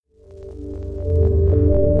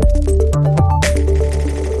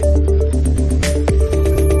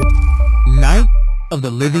of the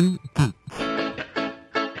Living Geek.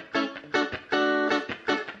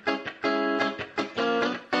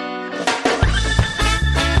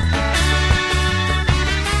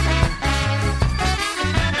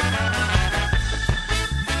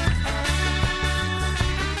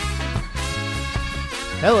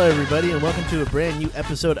 Hello, everybody, and welcome to a brand new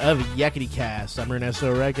episode of Yakety Cast. I'm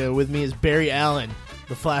Ernesto Oreca. With me is Barry Allen,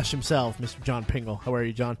 the Flash himself, Mr. John Pingle. How are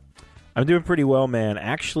you, John? I'm doing pretty well, man.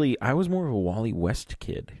 Actually, I was more of a Wally West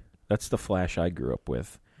kid. That's the Flash I grew up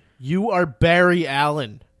with. You are Barry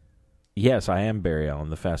Allen. Yes, I am Barry Allen,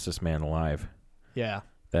 the fastest man alive. Yeah.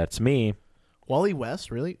 That's me. Wally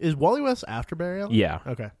West, really? Is Wally West after Barry Allen? Yeah.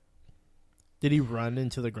 Okay. Did he run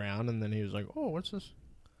into the ground and then he was like, oh, what's this?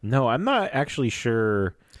 No, I'm not actually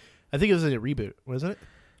sure. I think it was a reboot, wasn't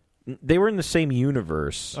it? They were in the same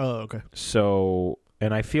universe. Oh, okay. So,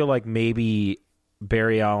 and I feel like maybe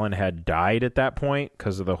Barry Allen had died at that point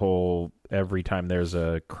because of the whole every time there's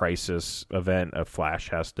a crisis event, a Flash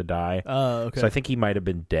has to die. Oh, okay. So I think he might have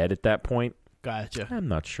been dead at that point. Gotcha. I'm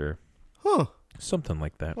not sure. Huh. Something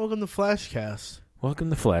like that. Welcome to Flashcast. Welcome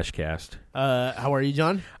to Flashcast. How are you,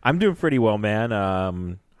 John? I'm doing pretty well, man.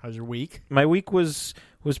 How's your week? My week was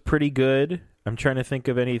pretty good. I'm trying to think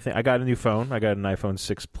of anything. I got a new phone. I got an iPhone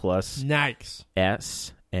 6 Plus Nice.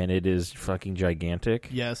 S, and it is fucking gigantic.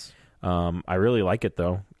 Yes. I really like it,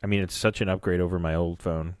 though. I mean, it's such an upgrade over my old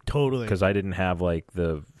phone. Totally. Because I didn't have, like,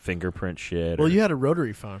 the fingerprint shit. Well, you had a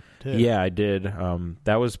rotary phone, too. Yeah, I did.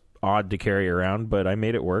 That was odd to carry around, but I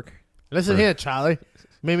made it work. Listen here, Charlie.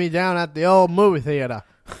 Meet me down at the old movie theater.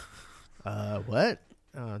 What?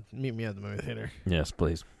 Meet me at the movie theater. Yes,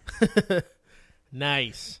 please.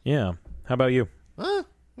 Nice. Yeah. How about you?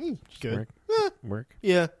 Good. Work?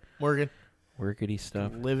 Yeah, working. Workity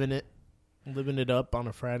stuff? Living it up on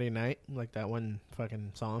a Friday night, like that one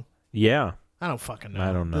fucking song. Yeah. I don't fucking know.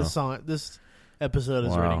 I don't know. This episode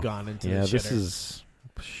has already gone into the shitter. This is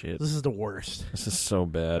shit. This is the worst. This is so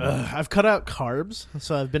bad. I've cut out carbs,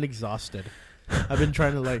 so I've been exhausted. I've been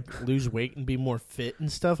trying to like lose weight and be more fit and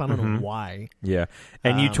stuff. I don't know why. Yeah.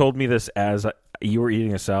 And you told me this as you were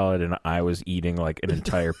eating a salad and I was eating like an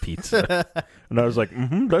entire pizza. And I was like,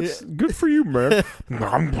 that's good for you, man.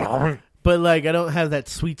 But like I don't have that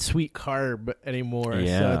sweet carb anymore.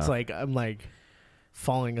 Yeah. So it's like I'm like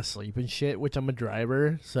falling asleep and shit, which I'm a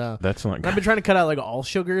driver. So That's not and I've been trying to cut out like all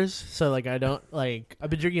sugars. So like I don't like I've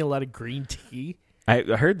been drinking a lot of green tea. I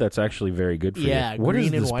heard that's actually very good for you. What has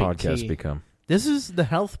green and this white podcast tea. become? This is the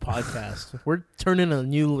health podcast. We're turning a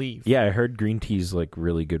new leaf. Yeah, I heard green tea's like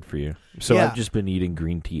really good for you. So Yeah. I've just been eating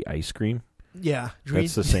green tea ice cream. Yeah.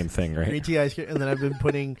 That's the same thing, right? Green tea ice cream. And then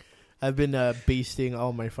I've been basting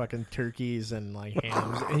all my fucking turkeys and like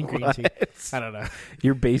hams in green tea. I don't know.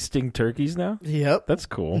 You're basting turkeys now? Yep. That's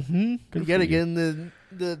cool. Mm-hmm. Good You got to for get in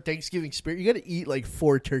the Thanksgiving spirit. You got to eat like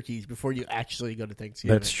 4 turkeys before you actually go to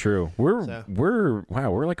Thanksgiving. That's true. We're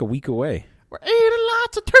like a week away. We're eating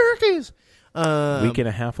lots of turkeys. Week and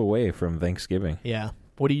a half away from Thanksgiving. Yeah.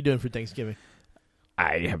 What are you doing for Thanksgiving?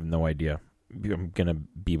 I have no idea. I'm going to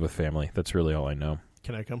be with family. That's really all I know.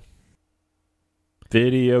 Can I come?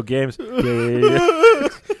 Video games. I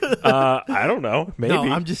don't know. Maybe. No,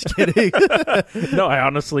 I'm just kidding. No, I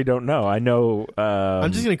honestly don't know. I know.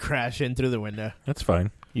 I'm just going to crash in through the window. That's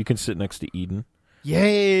fine. You can sit next to Eden.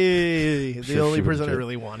 Yay! The Sure, only she would person I do.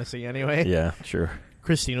 really want to see anyway. Yeah, sure.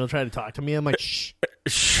 Christine will try to talk to me. I'm like, shh.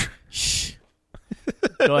 Shh. Shh.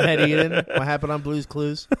 Go ahead, Eden. What happened on Blue's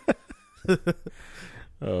Clues?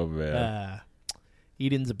 Oh, man.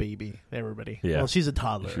 Eden's a baby. Everybody. Yeah. Well, she's a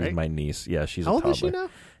toddler, She's right? my niece. Yeah, she's How a old toddler. is she now?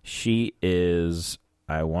 She is,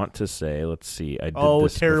 I want to say, let's see. I did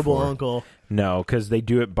this terrible before. uncle. No, because they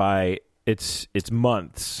do it by, it's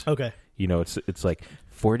months. Okay. You know, it's like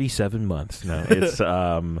 47 months. No, it's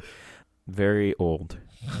very old.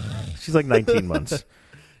 She's like 19 months.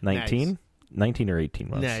 19? Nice. 19 or 18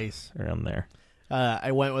 months. Nice. Around there.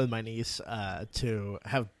 I went with my niece to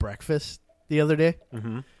have breakfast the other day.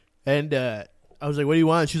 Mm-hmm. And I was like, what do you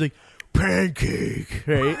want? She's like, pancake,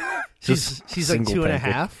 right? she's like single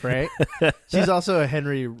 2.5, right? She's also a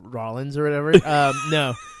Henry Rollins or whatever.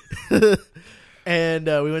 No. And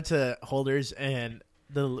we went to Holders, and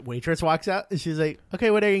the waitress walks out, and she's like,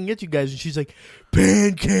 okay, what I can get you guys? And she's like,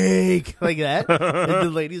 pancake, like that. And the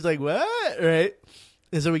lady's like, what? Right?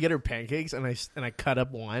 And so we get her pancakes, and I cut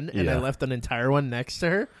up one, and I Yeah. left an entire one next to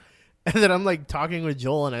her. And then I'm like talking with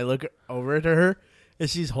Joel, and I look over at her, and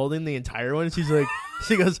she's holding the entire one. And she's like,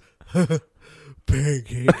 she goes,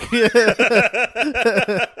 pancake.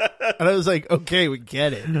 And I was like, okay, we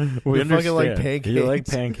get it. We fucking like pancakes. You like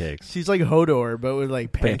pancakes. She's like Hodor, but with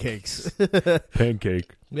like pancakes. Pancake.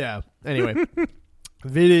 Yeah. Anyway,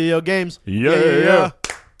 Video games. Yeah.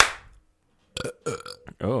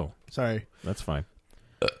 Oh, Sorry. that's fine.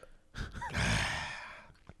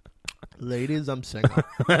 Ladies, I'm single.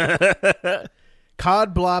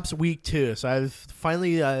 COD Blops Week 2. So I've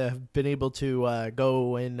finally been able to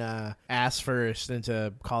go and ass first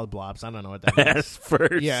into COD Blops. I don't know what that means. Ass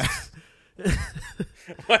first. Yeah.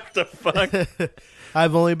 What the fuck?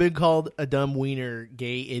 I've only been called a dumb wiener,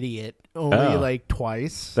 gay idiot, only like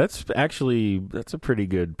twice. That's a pretty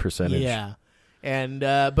good percentage. Yeah. And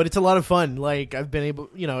but it's a lot of fun. Like I've been able,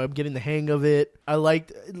 I'm getting the hang of it. I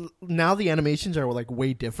liked now the animations are like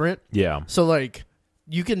way different. Yeah. So like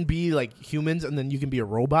you can be like humans and then you can be a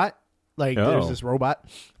robot. Like there's this robot.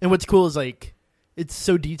 And what's cool is like it's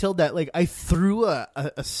so detailed that like I threw a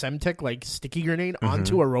Semtech like sticky grenade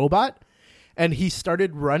onto a robot and he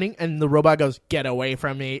started running and the robot goes, "Get away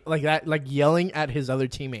from me," like that, like yelling at his other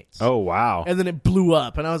teammates. Oh wow. And then it blew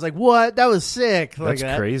up and I was like, "What? That was sick." Like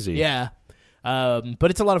That's crazy. Yeah.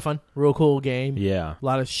 But it's a lot of fun. Real cool game. Yeah. A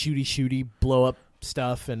lot of shooty blow up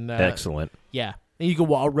stuff and Excellent. Yeah. And you can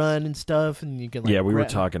wall run and stuff and you can like we were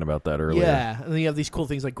talking about that earlier. Yeah. And then you have these cool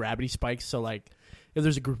things like gravity spikes, so like if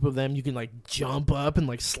there's a group of them, you can like jump up and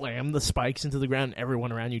like slam the spikes into the ground and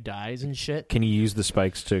everyone around you dies and shit. Can you use the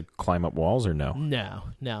spikes to climb up walls or no? No.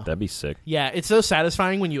 That'd be sick. Yeah, it's so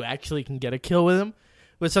satisfying when you actually can get a kill with them.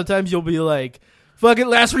 But sometimes you'll be like, fucking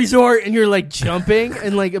last resort, and you're like jumping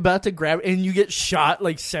and like about to grab, and you get shot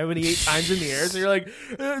like 78 times in the air. So you're like,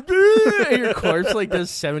 and your corpse like does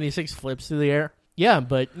 76 flips through the air. Yeah,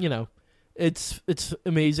 but it's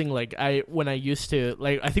amazing. Like when I used to,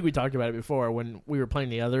 like, I think we talked about it before when we were playing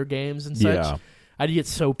the other games and such. Yeah. I'd get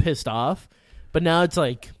so pissed off, but now it's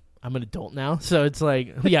like I'm an adult now, so it's like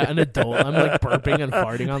an adult. I'm like burping and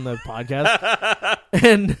farting on the podcast,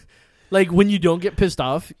 and. Like, when you don't get pissed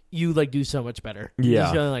off, you, like, do so much better. Yeah. You're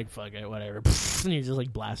just going like, fuck it, whatever. And you're just,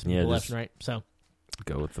 like, blasting people left and right. So,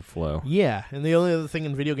 go with the flow. Yeah. And the only other thing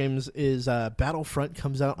in video games is Battlefront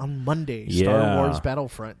comes out on Monday. Yeah. Star Wars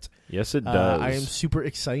Battlefront. Yes, it does. I am super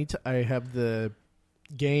excited. I have the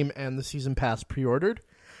game and the season pass pre-ordered.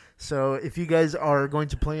 So, if you guys are going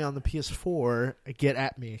to play on the PS4, get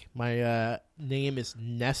at me. My name is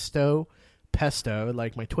Nesto Pesto,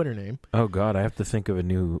 like my Twitter name. Oh, God. I have to think of a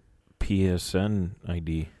new PSN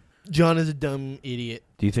ID. John is a dumb idiot.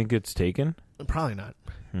 Do you think it's taken? Probably not.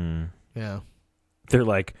 Yeah. They're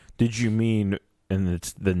like, did you mean... And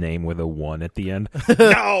it's the name with a 1 at the end.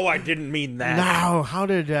 No, I didn't mean that. No, how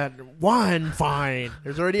did that... One, fine.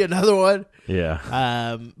 There's already another one.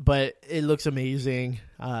 Yeah. But it looks amazing.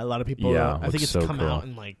 A lot of people... Yeah, I think it's so come cool. out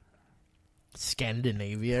in, like,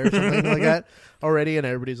 Scandinavia or something like that already, and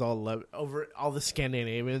everybody's all the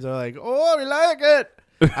Scandinavians are like, "Oh, we like it."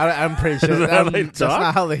 I'm pretty sure that's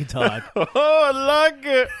not how they talk. Oh, I like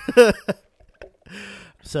it.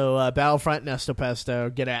 So, Battlefront, Nesto Pesto,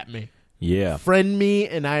 get at me. Yeah. Friend me,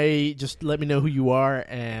 and I just let me know who you are,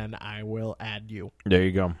 and I will add you. There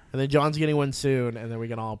you go. And then John's getting one soon, and then we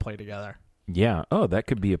can all play together. Yeah. Oh, that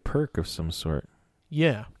could be a perk of some sort.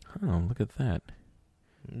 Yeah. Oh, look at that.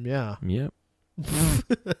 Yeah. Yep.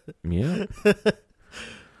 Yep.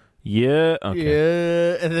 Yeah. Okay.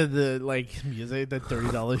 Yeah. And then the music, the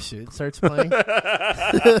 $30 shit starts playing.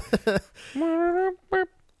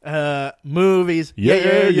 Movies.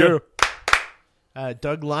 Yeah.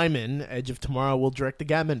 Doug Liman, Edge of Tomorrow, will direct the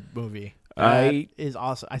Gambit movie. Is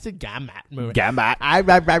awesome. I said Gambit movie. Gambit.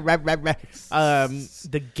 The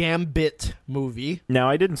Gambit movie. Now,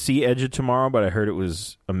 I didn't see Edge of Tomorrow, but I heard it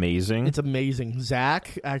was amazing. It's amazing.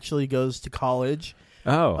 Zach actually goes to college.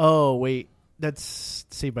 Oh, wait. That's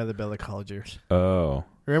Saved by the Bell of College Years. Oh.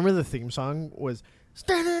 Remember the theme song was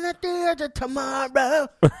Standing at the Edge of Tomorrow?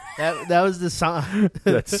 that was the song.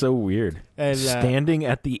 That's so weird. And, Standing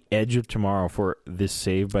at the edge of tomorrow for this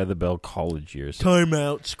Saved by the Bell college years. Time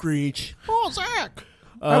out, Screech. Oh, Zach.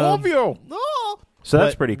 I love you. Oh. So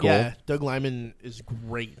that's pretty cool. Yeah, Doug Liman is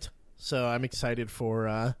great. So I'm excited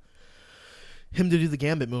for him to do the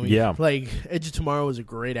Gambit movie. Yeah. Like, Edge of Tomorrow is a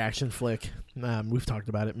great action flick. We've talked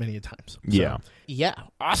about it many times. Yeah. Yeah,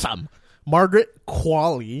 awesome. Margaret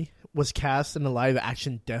Qualley was cast in a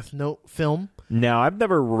live-action Death Note film. Now, I've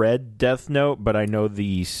never read Death Note, but I know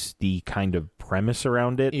the kind of premise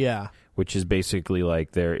around it. Yeah. Which is basically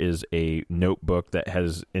like there is a notebook that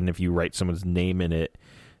has, and if you write someone's name in it,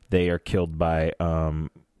 they are killed by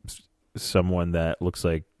someone that looks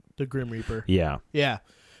like... The Grim Reaper. Yeah. Yeah.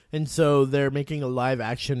 And so they're making a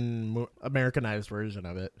live-action Americanized version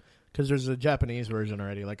of it. Because there's a Japanese version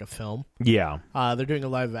already, like a film. Yeah. They're doing a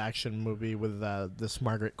live-action movie with this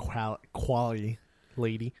Margaret Qualley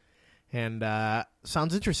lady. And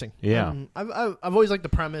sounds interesting. Yeah. I've always liked the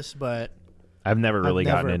premise, but I've never really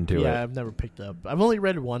gotten into it. Yeah, I've never picked up. I've only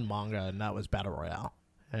read one manga, and that was Battle Royale.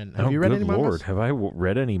 And have you read good any Lord. mangas? Have I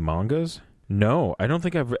read any mangas? No, I don't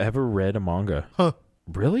think I've ever read a manga. Huh.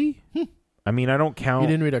 Really? I mean, I don't count. You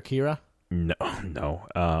didn't read Akira? No.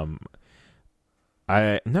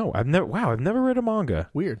 I've never read a manga.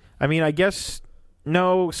 Weird. I mean, I guess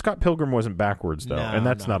no. Scott Pilgrim wasn't backwards though, No, and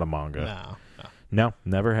that's no. not a manga. No. No,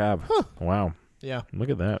 never have. Huh. Wow, Yeah. look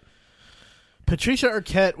at that. Patricia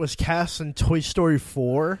Arquette was cast in Toy Story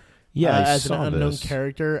 4 Yeah, I as an saw unknown this.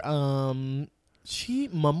 character. She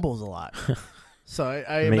mumbles a lot. So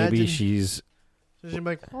I Maybe imagine she's. she's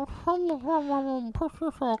like,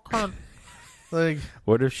 like,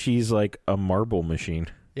 What if she's like a marble machine?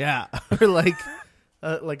 yeah, or like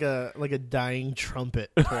a dying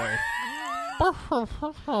trumpet toy.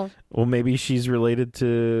 Well, maybe she's related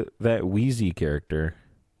to that Wheezy character.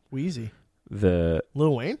 Wheezy. The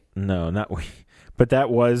Lil Wayne? no, not but that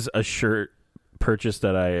was a shirt purchase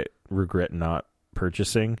that I regret not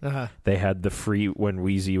purchasing. Uh-huh. They had the free when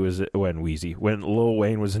Lil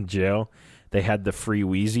Wayne was in jail. They had the free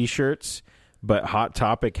Wheezy shirts, but Hot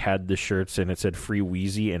Topic had the shirts and it said free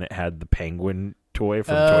Wheezy and it had the penguin toy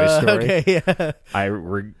from Toy Story. Okay, yeah. I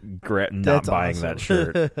regret not That's buying awesome. that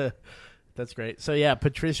shirt. That's great. So yeah,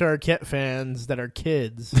 Patricia Arquette fans that are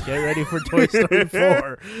kids, get ready for Toy Story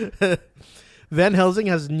 4. Van Helsing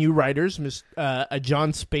has new writers,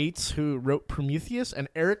 John Spates, who wrote Prometheus, and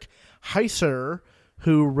Eric Heiser,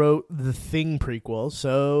 who wrote the Thing prequel.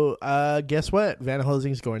 So guess what? Van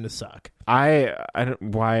Helsing's going to suck. I don't,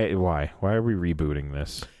 why are we rebooting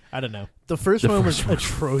this? I don't know. The first one was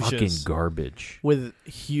atrocious. Fucking garbage. With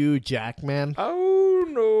Hugh Jackman. Oh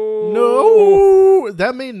no. No,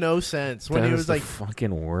 that made no sense when That he is was the like,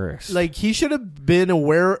 fucking worst. like he should have been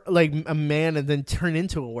like a man and then turned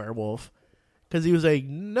into a werewolf, because he was like,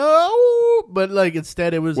 no, but like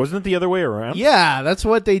instead it was, wasn't it the other way around? yeah, that's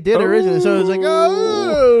what they did originally. So it was like,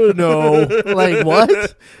 oh no, like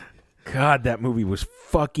what? God, that movie was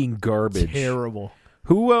fucking garbage. Terrible.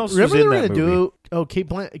 Who else Remember was they in were that gonna movie?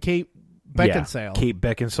 Kate Beckinsale, Yeah, Kate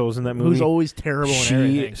Beckinsale's in that movie. who's always terrible in She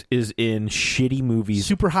everything. is in shitty movies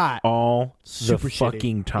Super hot. all Super the shitty.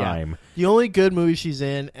 fucking time. Yeah. The only good movie she's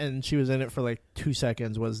in, and she was in it for like 2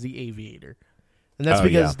 seconds, was The Aviator. And that's Oh,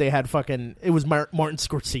 because yeah. they had it was Martin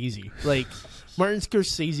Scorsese. Like, Martin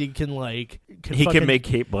Scorsese can He can make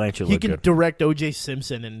Kate Blanchett he look can good. direct O.J.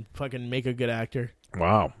 Simpson and fucking make a good actor.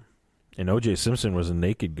 Wow. And O.J. Simpson was a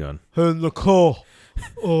Naked Gun. And Nicole.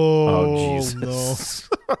 Oh, Jesus.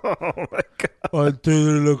 Oh, my God. I did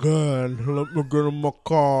it again. Let me get in my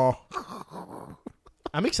car.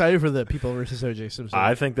 I'm excited for the People versus O.J. Simpson.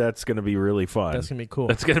 I think that's going to be really fun. That's going to be cool.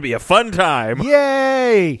 That's going to be a fun time.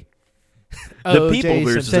 Yay! The People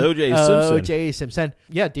versus O.J. Simpson. O.J. Simpson.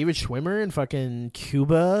 Yeah, David Schwimmer and fucking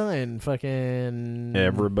Cuba and fucking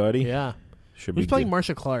Everybody. Yeah. Should Who's be playing good.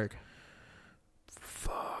 Marsha Clark?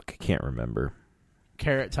 Fuck, I can't remember.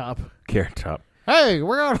 Carrot Top. Carrot Top. Hey,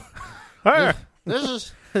 we're on. Hey. This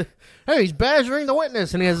is. Hey, he's badgering the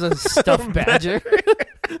witness, and he has a stuffed badger.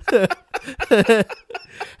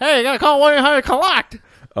 Hey, you gotta call 1-800-COLLECT.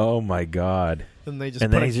 Oh my God. And they just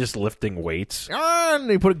And put then he's just lifting weights. and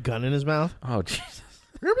they put a gun in his mouth. Oh Jesus.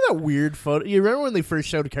 Remember that weird photo? You remember when they first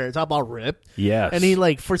showed Carrot Top all ripped? Yes. And he,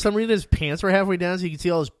 like, for some reason, his pants were halfway down so you could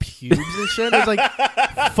see all his pubes and shit. It's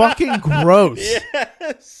like, fucking gross.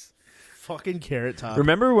 Yes. Fucking Carrot Top.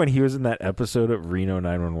 Remember when he was in that episode of Reno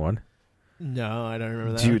 911? No, I don't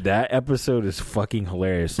remember that. Dude, that episode is fucking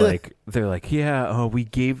hilarious. Like, they're like, yeah, we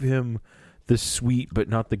gave him the sweet but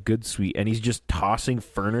not the good sweet, and he's just tossing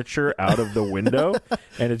furniture out of the window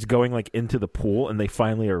and it's going like into the pool, and they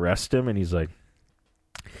finally arrest him and he's like,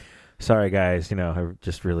 sorry guys, I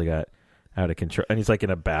just really got out of control. And he's like in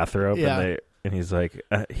a bathrobe. Yeah. And he's like,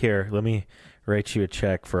 here, let me write you a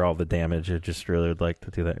check for all the damage. I just really would like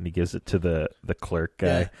to do that. And he gives it to the clerk guy.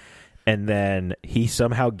 Yeah. And then he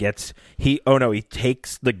somehow he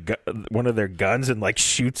takes one of their guns and like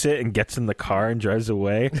shoots it and gets in the car and drives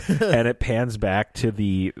away. And it pans back to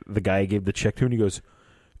the guy he gave the check to, and he goes,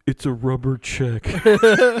 it's a rubber check.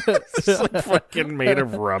 It's like fucking made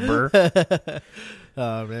of rubber.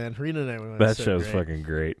 Oh, man. Reno 911. That so show's great. fucking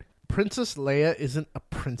great. Princess Leia isn't a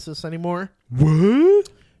princess anymore. What?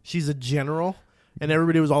 She's a general. And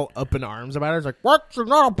everybody was all up in arms about it. It's like, what? She's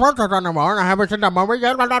not a princess anymore. I haven't seen that movie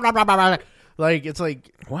yet. Blah, blah, blah, blah, blah. Like, it's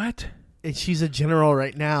like, What? and she's a general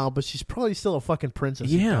right now, but she's probably still a fucking princess.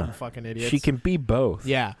 you Yeah. dumb fucking idiots. She can be both.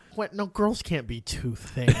 Yeah. What? No, girls can't be two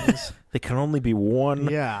things. They can only be one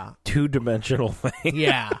Yeah. two-dimensional thing.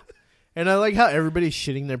 Yeah. And I like how everybody's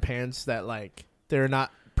shitting their pants that, like, they're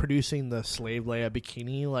not producing the Slave Leia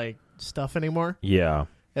bikini, like, stuff anymore. Yeah.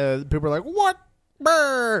 People are like, what?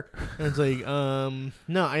 Brr! And it's like,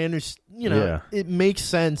 no, I understand. You know, It makes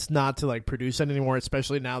sense not to like produce it anymore,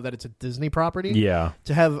 especially now that it's a Disney property. Yeah.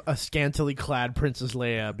 To have a scantily clad Princess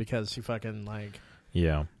Leia because she fucking like,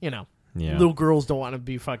 yeah, you know, yeah. little girls don't want to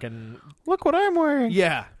be fucking. Look what I'm wearing.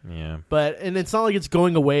 Yeah. Yeah. And it's not like it's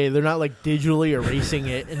going away. They're not like digitally erasing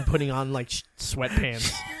it and putting on like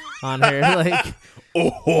sweatpants on her. Like,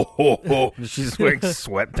 she's wearing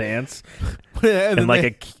sweatpants and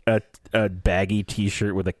like a baggy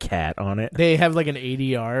T-shirt with a cat on it. They have like an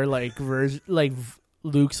ADR like version. Like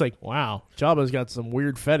Luke's like, wow, Jabba's got some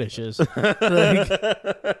weird fetishes. Like,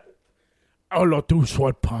 I love do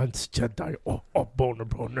sweatpants, Jedi.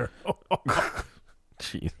 Boner.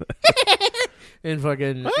 Jesus. And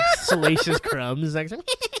fucking Salacious Crumbs. Like,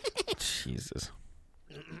 Jesus.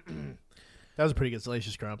 that was a pretty good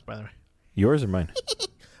Salacious Crumb, by the way. Yours or mine?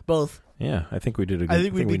 Both. Yeah, I think we did a good. I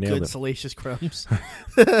think we did nailed good it. Salacious Crumbs.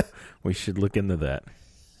 We should look into that.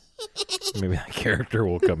 Maybe that character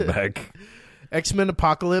will come back. X-Men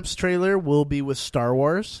Apocalypse trailer will be with Star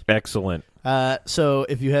Wars. Excellent. So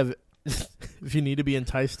if you have, if you need to be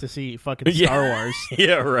enticed to see fucking Star Wars,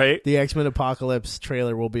 yeah, right. the X-Men Apocalypse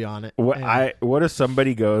trailer will be on it. What if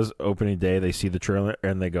somebody goes opening day, they see the trailer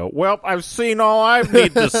and they go, "Well, I've seen all I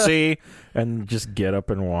need to see," and just get up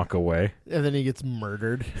and walk away, and then he gets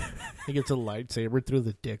murdered. He gets a lightsaber through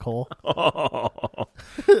the dick hole.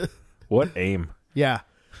 What aim? Yeah.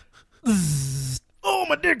 Oh,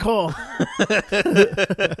 my dick hole.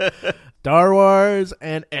 Star Wars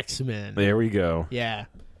and X-Men. There we go. Yeah.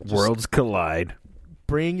 Worlds collide.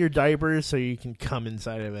 Bring your diapers so you can come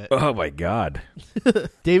inside of it. Oh, my God.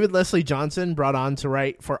 David Leslie Johnson brought on to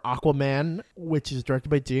write for Aquaman, which is directed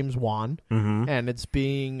by James Wan. Mm-hmm. And it's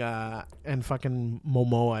being, and fucking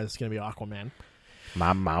Momoa is going to be Aquaman.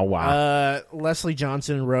 Leslie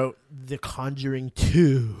Johnson wrote The Conjuring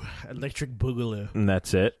 2, Electric Boogaloo. And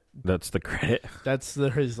that's it? That's the credit? That's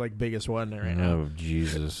his like biggest one right now. Oh,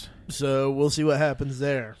 Jesus. So we'll see what happens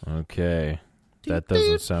there. Okay. That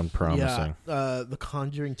doesn't sound promising. Yeah, The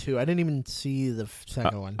Conjuring 2. I didn't even see the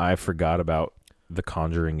second one. I forgot about The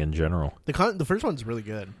Conjuring in general. The first one's really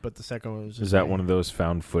good, but the second one was just... Is that one of those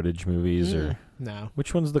found footage movies? Or no.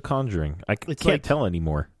 Which one's The Conjuring? I can't like, tell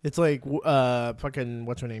anymore. It's like, fucking,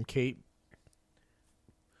 what's her name? Kate?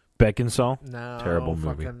 Beckinsale? No. Terrible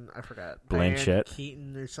movie. I forgot. Blanchett? Diane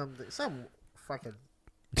Keaton or something. Some fucking...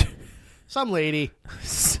 Some lady.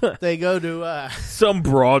 They go to... Some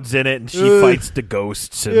broad's in it and she fights the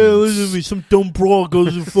ghosts. And listen to me. Some dumb broad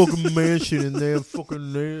goes to a fucking mansion and they're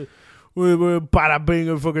fucking... Bada bing,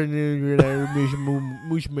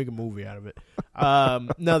 we should make a movie out of it.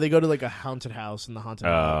 No, they go to like a haunted house, and the haunted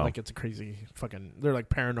house, like it's a crazy fucking. They're like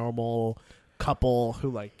paranormal couple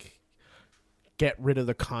who like get rid of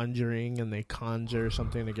the conjuring, and they conjure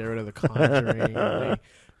something to get rid of the conjuring. And they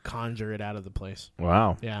conjure it out of the place.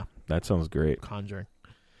 Wow, yeah, that sounds great. Conjuring.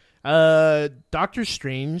 Doctor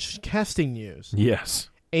Strange casting news. Yes.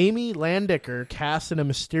 Amy Landicker cast in a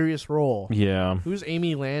mysterious role. Yeah. Who's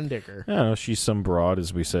Amy Landicker? I don't know. She's some broad,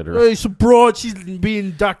 as we said earlier. Hey, some broad. She's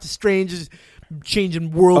being Doctor Strange, is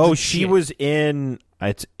changing worlds. Oh, and she shit. was in.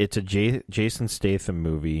 It's a Jason Statham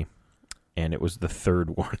movie, and it was the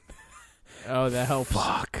third one. Oh, that helps.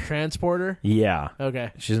 Fuck. Transporter? Yeah.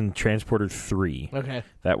 Okay. She's in Transporter 3. Okay.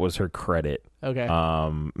 That was her credit. Okay.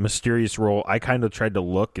 Mysterious role. I kind of tried to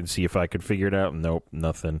look and see if I could figure it out. Nope,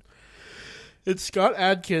 nothing. It's Scott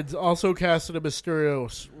Adkins also cast in a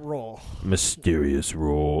mysterious role. Mysterious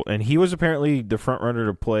role. And he was apparently the front runner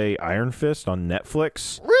to play Iron Fist on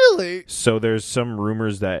Netflix. Really? So there's some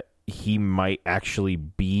rumors that he might actually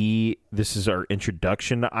be... This is our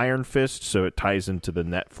introduction to Iron Fist, so it ties into the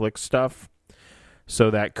Netflix stuff.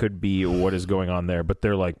 So that could be what is going on there. But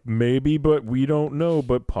they're like, maybe, but we don't know,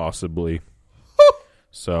 but possibly.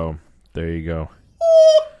 So, there you go.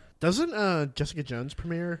 Doesn't Jessica Jones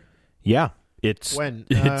premiere? Yeah. It's when?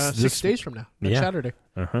 It's 6 days from now. Next Saturday.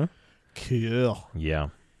 Uh-huh. Cool. Yeah.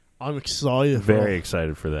 I'm excited. Very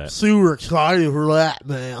excited for that. Super excited for that,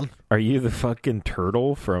 man. Are you the fucking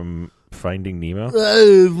turtle from Finding Nemo?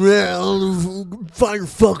 Hey, man. Find your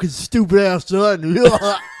fucking stupid ass son.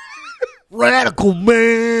 Radical,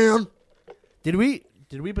 man. Did we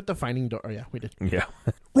put the Finding Door? Oh, yeah, we did. Yeah.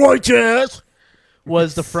 Righteous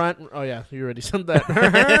was the front. Oh, yeah, you already said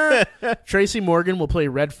that. Tracy Morgan will play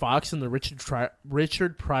Red Fox in the Richard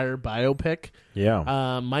Pryor biopic.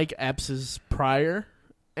 Yeah. Mike Epps is Pryor,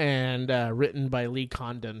 and written by Lee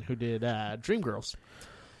Condon, who did Dreamgirls.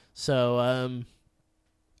 So,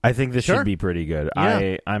 I think this sure. should be pretty good.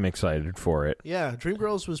 Yeah. I'm excited for it. Yeah,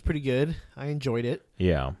 Dreamgirls was pretty good. I enjoyed it.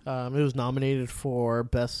 Yeah. It was nominated for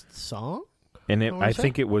Best Song. And I wanna I say.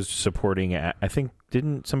 think it was supporting. I think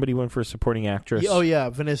didn't somebody win for supporting actress? Oh yeah,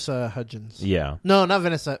 Vanessa Hudgens. Yeah, No, not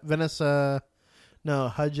Vanessa. No,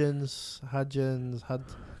 Hudgens. Not gonna-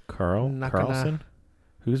 Carlson.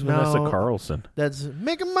 Who's No. Vanessa Carlson? That's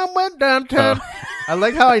making my way downtown. I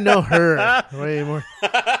like how I know her way more.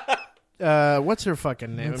 What's her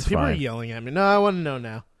fucking name? That's People are fine. yelling at me. No, I want to know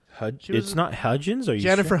now. She was- It's not Hudgens. Are you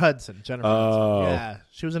Jennifer sure? Hudson. Jennifer Oh. Hudson. Yeah,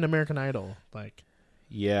 she was an American Idol. Like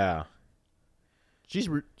Yeah. she's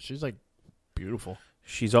like beautiful.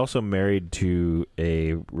 She's also married to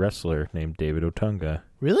a wrestler named David Otunga.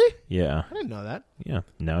 Really? Yeah. I didn't know that. Yeah.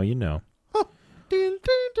 Now you know. Ding,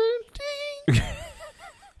 ding, ding, ding.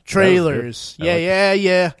 Trailers. That was good.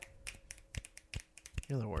 Yeah.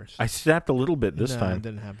 You're the worst. I snapped a little bit this No, time. it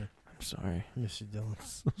didn't happen. I'm sorry. I miss you, Dylan.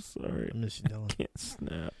 So sorry. I miss you, Dylan. Can't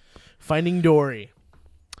snap. Finding Dory.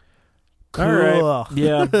 Cool. All right.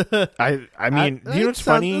 Yeah. I mean, do you know what's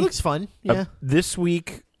funny? It looks fun. Yeah. This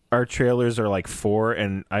week, our trailers are like 4,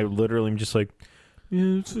 and I literally am just like,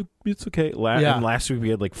 yeah, it's okay. And last week, we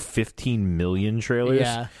had like 15 million trailers.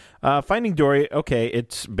 Yeah. Finding Dory, okay,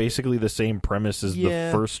 it's basically the same premise as the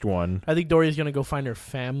first one. I think Dory's gonna go find her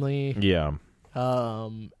family. Yeah.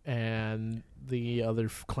 And the other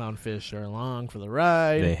clownfish are along for the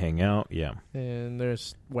ride. They hang out. Yeah. And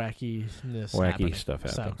there's wackiness. Wacky happening. stuff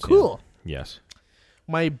happens. So, cool. Yeah. Yes.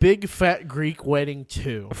 My Big Fat Greek Wedding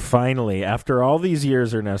 2. Finally, after all these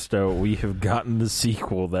years, Ernesto, we have gotten the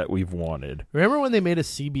sequel that we've wanted. Remember when they made a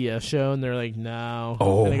CBS show and they're like, no.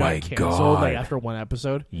 Oh and they my got canceled, God. like, after one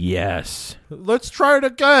episode? Yes. Let's try it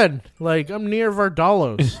again. Like, I'm near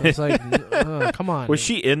Vardalos. It's like, come on. Was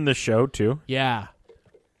she in the show too? Yeah.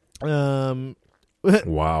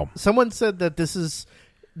 Wow. Someone said that this is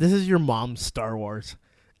your mom's Star Wars.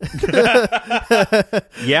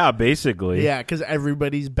 Yeah, basically. Yeah, because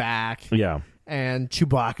everybody's back Yeah. and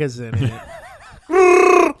Chewbacca's in it.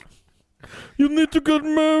 You need to get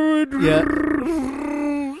married. Yeah.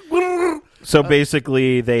 So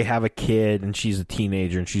basically, they have a kid, and she's a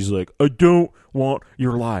teenager, and she's like, I don't want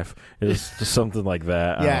your life. It's just something like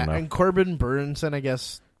that. I Yeah, don't know. and Corbin Burnson, I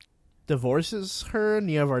guess, divorces her,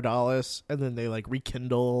 Nia Vardalos, and then they, like,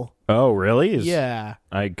 rekindle. Oh, really? Yeah.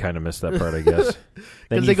 I kind of missed that part, I guess.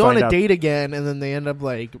 Because they go on a date again, and then they end up,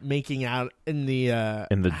 like, making out in the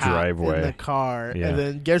driveway. in the car. Yeah. And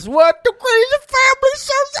then guess what? The crazy family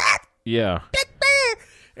shows up! Yeah.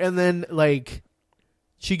 And then, like,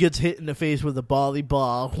 she gets hit in the face with a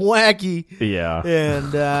volleyball. Wacky. Yeah.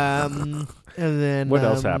 And then... What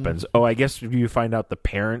else happens? Oh, I guess you find out the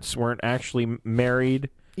parents weren't actually married.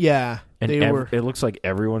 Yeah. And They were... it looks like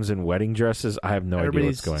everyone's in wedding dresses. I have no idea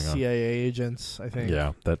what's going on. CIA agents, I think.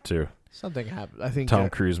 Yeah, that too. Something happened. I think Tom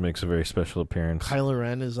Cruise makes a very special appearance. Kylo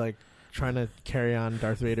Ren is, like, trying to carry on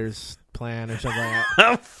Darth Vader's plan or something like that.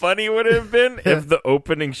 How funny would it have been if the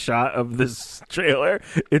opening shot of this trailer,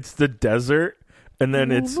 it's the desert, and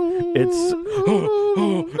then it's and it's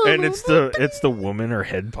the woman, her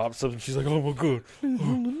head pops up and she's like, oh my god.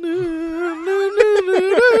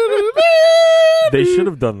 They should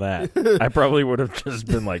have done that. I probably would have just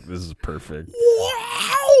been like, this is perfect.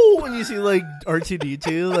 Wow! When you see, like,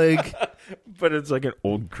 R2-D2, like, But it's like an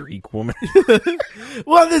old Greek woman.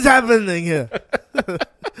 what is happening here?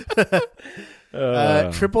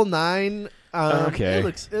 999. Okay. It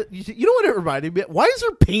looks, you know what it reminded me of? Why is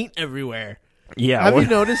there paint everywhere? Yeah. Have you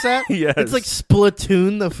noticed that? Yes. It's like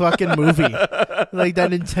Splatoon, the fucking movie. Like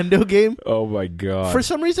that Nintendo game. Oh my god. For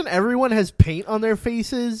some reason, everyone has paint on their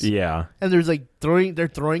faces. Yeah. And there's like they're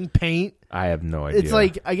throwing paint. I have no idea. It's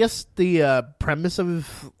like, I guess the premise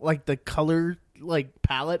of like the color like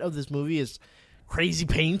palette of this movie is crazy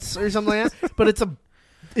paints or something like that. But it's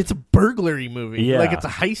a burglary movie. Yeah. Like it's a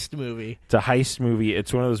heist movie. It's a heist movie.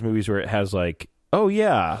 It's one of those movies where it has like, oh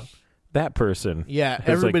yeah, that person. Yeah, It's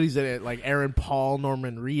everybody's in it. Like Aaron Paul,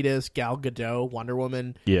 Norman Reedus, Gal Gadot, Wonder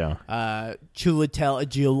Woman, Yeah. Chiwetel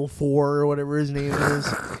Ejiofor or whatever his name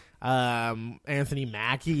is. Anthony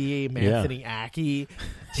Mackie, Manthony Aki,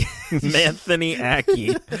 Anthony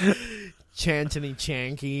Aki. Chantony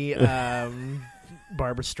Chanky,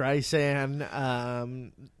 Barbara Streisand,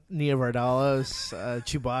 Nia Vardalos,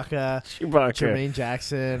 Chewbacca, Jermaine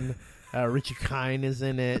Jackson, Richie Kine is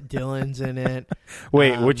in it, Dylan's in it.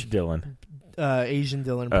 Wait, which Dylan? Asian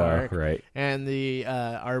Dylan Park, Right. and the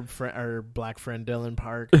our black friend Dylan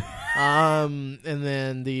Park, and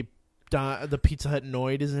then the Pizza Hut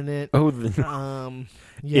Noid is in it. Oh,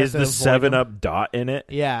 is the 7-Up dot in it?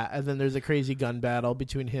 Yeah, and then there's a crazy gun battle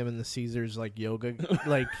between him and the Caesars, like yoga,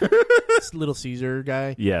 like Little Caesar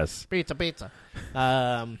guy. Yes. Pizza.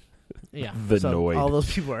 Yeah, The Noid. all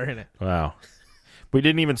those people are in it. Wow. We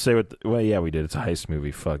didn't even say what. Well, yeah, we did. It's a heist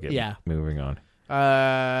movie. Fuck it. Yeah. Moving on.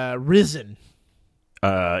 Risen.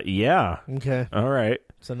 Yeah. Okay. All right.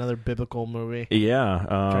 It's another biblical movie. Yeah.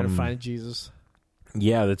 Trying to find Jesus.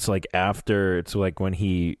 Yeah, that's like after. It's like when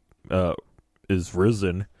he is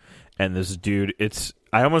risen, and this dude.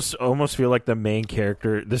 I almost feel like the main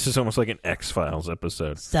character. This is almost like an X-Files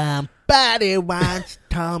episode. Somebody once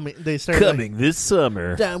told me they started Coming this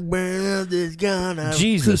summer. The world is gonna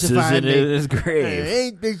Jesus is crucify in me. his grave.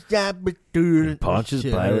 Ain't this opportunity? Pontius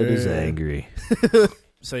Pilate is angry.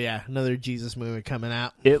 So yeah, another Jesus movie coming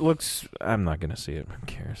out. It looks. I'm not gonna see it. Who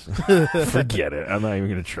cares? Forget it. I'm not even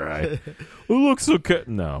gonna try. It looks so good.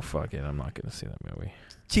 No, fuck it. I'm not gonna see that movie.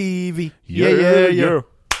 TV. Yeah.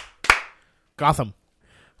 Gotham.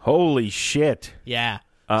 Holy shit. Yeah.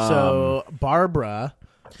 So Barbara.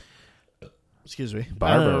 Excuse me.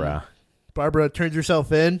 Barbara turns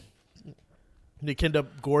herself in to Kinda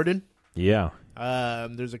Gordon. Yeah.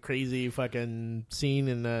 There's a crazy fucking scene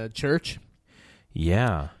in the church.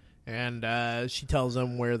 Yeah. And she tells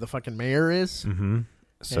him where the fucking mayor is. Mm-hmm.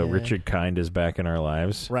 So Richard Kind is back in our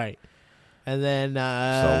lives. Right. And then...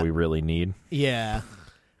 That's all we really need. Yeah.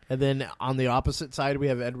 And then on the opposite side, we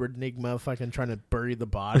have Edward Nygma fucking trying to bury the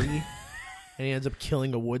body. And he ends up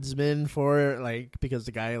killing a woodsman for it, like, because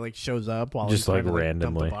the guy, like, shows up while just, he's trying like, to,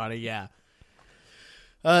 randomly. dump the body. Yeah.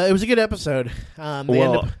 It was a good episode.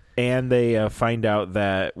 And they find out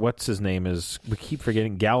that, what's his name is, we keep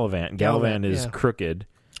forgetting, Gallivant. Gallivant is crooked.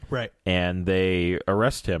 Right. And they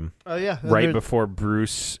arrest him. Oh, yeah. Right before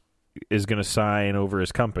Bruce is going to sign over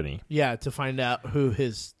his company. Yeah, to find out who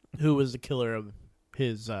was the killer of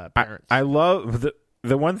his parents. I love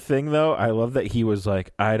the one thing though. I love that he was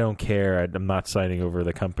like, I don't care. I'm not signing over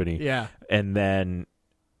the company. Yeah. And then,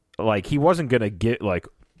 like, he wasn't gonna get like,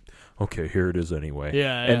 okay, here it is anyway.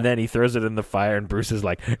 Yeah. And then he throws it in the fire, and Bruce is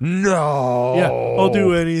like, no. Yeah. I'll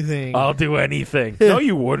do anything. I'll do anything. No,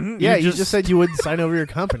 you wouldn't. Yeah. You just said you wouldn't sign over your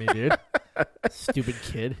company, dude. Stupid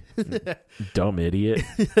kid. Dumb idiot.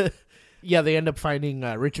 Yeah, they end up finding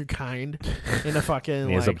Richard Kind in a fucking.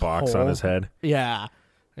 He has a box hole. on his head. Yeah,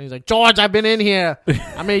 and he's like, George, I've been in here.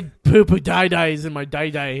 I made poo-poo dye-dyes in my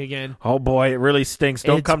dye-dye again. Oh boy, it really stinks.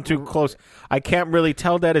 Don't come too close. I can't really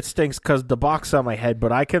tell that it stinks because the box on my head,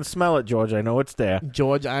 but I can smell it, George. I know it's there.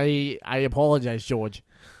 George, I apologize, George.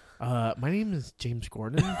 My name is James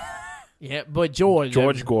Gordon. Yeah, but George.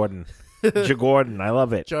 Gordon. Gordon, I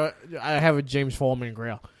love it. I have a James Foreman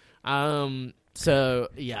grill. So,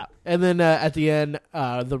 yeah. And then at the end,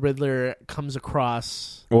 the Riddler comes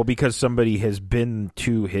across... Well, because somebody has been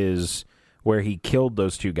to his... where he killed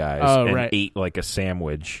those two guys and ate like a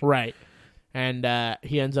sandwich. Right. And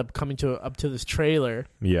he ends up coming up to this trailer.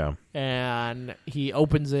 Yeah. And he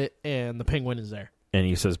opens it, and the Penguin is there. And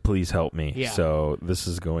he says, please help me. Yeah. So this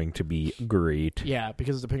is going to be great. Yeah,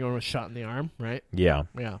 because the Penguin was shot in the arm, right? Yeah.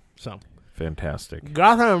 Yeah, so... Fantastic.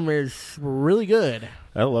 Gotham is really good.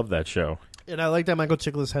 I love that show. And I like that Michael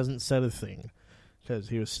Chiklis hasn't said a thing because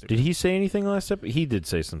he was stupid. Did he say anything last episode? He did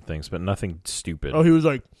say some things, but nothing stupid. Oh, he was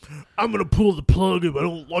like, I'm going to pull the plug if I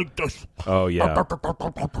don't like this. Oh, yeah.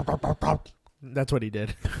 That's what he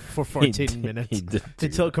did for 14 minutes. He did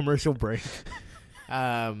until commercial break.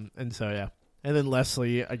 And so, yeah. And then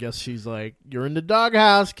Leslie, I guess she's like, you're in the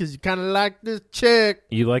doghouse because you kind of like this chick.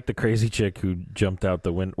 You like the crazy chick who jumped out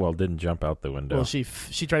the window. Well, didn't jump out the window. Well, she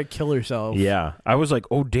tried to kill herself. Yeah. I was like,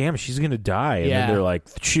 oh, damn, she's going to die. And then they're like,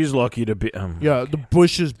 she's lucky to be. Yeah, the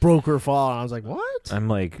bushes broke her fall. And I was like, what? I'm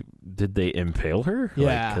like, did they impale her?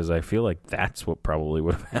 Yeah. Because I feel like that's what probably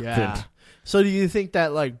would have happened. Yeah. So do you think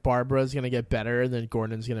that, like, Barbara's going to get better and then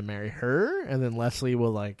Gordon's going to marry her and then Leslie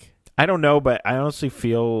will, like... I don't know, but I honestly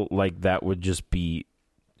feel like that would just be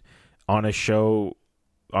on this show,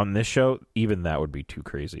 even that would be too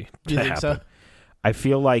crazy to happen. So? I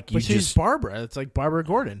feel like but she's Barbara. It's like Barbara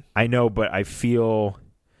Gordon. I know, but I feel,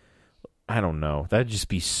 I don't know. That'd just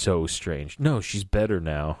be so strange. No, she's better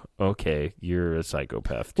now. Okay, you're a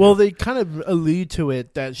psychopath too. Well, they kind of allude to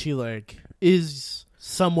it that she, like, is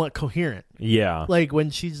somewhat coherent. Yeah. Like,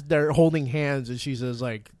 when they're holding hands and she says,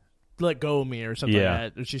 like, let go of me or something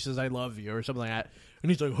like that. Or she says, I love you or something like that. And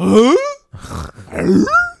he's like, huh?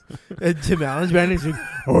 And Tim Allen's behind he's like,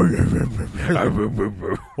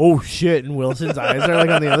 oh shit. And Wilson's eyes are like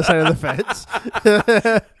on the other side of the fence.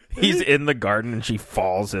 He's in the garden and she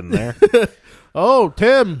falls in there. Oh,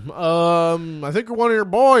 Tim, I think one of your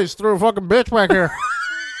boys threw a fucking bitch back here.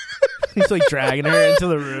 He's like dragging her into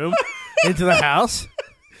the room, into the house.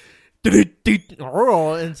 And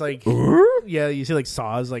it's like, yeah, you see like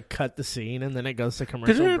Saws like cut the scene and then it goes to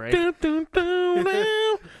commercial break.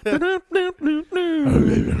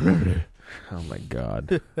 Oh my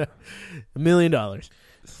god. $1 million.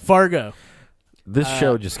 Fargo. This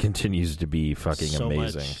show just continues to be fucking so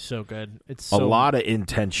amazing. Much, so good. It's a lot of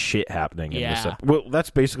intense shit happening in this episode. Well, that's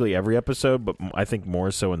basically every episode, but I think more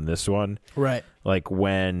so in this one. Right. Like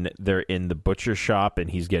when they're in the butcher shop and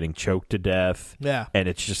he's getting choked to death. Yeah. And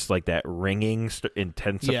it's just like that ringing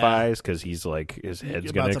intensifies because he's like, his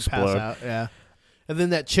head's going to explode. Pass out. Yeah. And then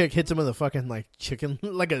that chick hits him with a fucking like chicken,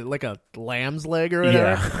 like a lamb's leg or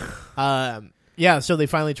whatever. Yeah. Yeah, so they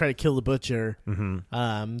finally try to kill the butcher,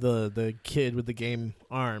 the kid with the game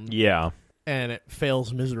arm. Yeah. And it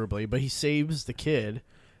fails miserably, but he saves the kid.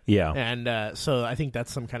 Yeah. And so I think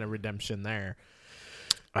that's some kind of redemption there.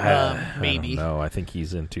 Maybe. I don't know. I think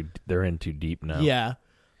they're in too deep now. Yeah.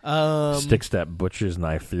 Sticks that butcher's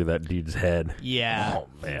knife through that dude's head. Yeah. Oh,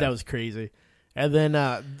 man. That was crazy. And then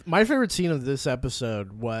my favorite scene of this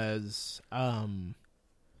episode was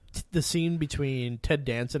the scene between Ted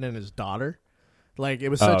Danson and his daughter. Like, it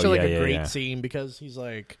was such a great scene because he's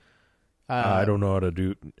like... I don't know how to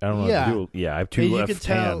do... I don't know how to do... Yeah, I have two left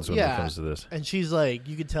hands when it comes to this. And she's like...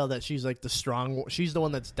 You can tell that she's like the strong... She's the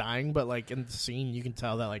one that's dying, but like in the scene, you can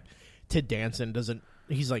tell that like Ted Danson doesn't...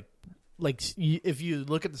 He's like... if you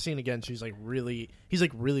look at the scene again, she's like really... He's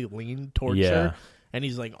like really lean towards her. And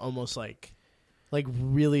he's like almost like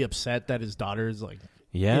really upset that his daughter is like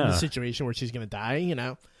in the situation where she's going to die, you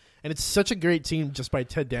know? And it's such a great scene just by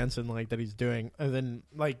Ted Danson, like, that he's doing. And then,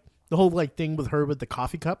 like, the whole, like, thing with her with the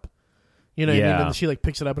coffee cup. You know what I mean? And she, like,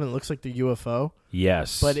 picks it up and it looks like the UFO.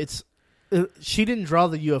 Yes. But she didn't draw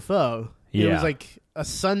the UFO. Yeah. It was, like, a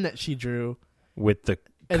sun that she drew. With the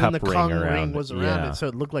and cup then the Kong ring was around it, so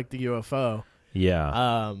it looked like the UFO.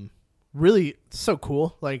 Yeah. Really, so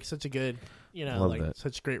cool. Like, such a good, Love that.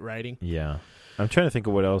 such great writing. Yeah. I'm trying to think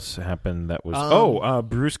of what else happened that was...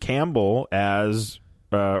 Bruce Campbell as...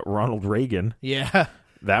 Ronald Reagan. Yeah.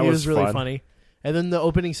 That was really fun. funny. And then the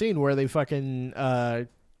opening scene where they fucking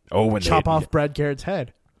when chop off Brad Garrett's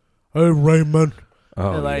head. Hey, Raymond.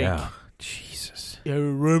 Oh, yeah. Jesus. Yeah,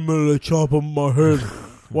 Raymond, they chop off my head.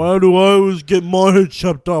 Why do I always get my head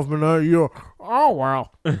chopped off and not yours? Oh,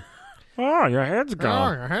 wow. Oh, your head's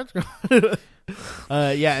gone. Oh, your head's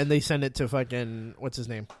gone. Yeah, and they send it to fucking, what's his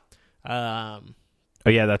name? Oh,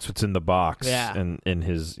 yeah, that's what's in the box. Yeah. And in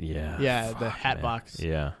his, yeah. The hat box.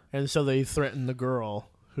 Yeah. And so they threaten the girl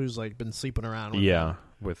who's, like, been sleeping around with them.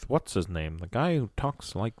 With, what's his name? The guy who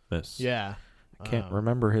talks like this. Yeah. I can't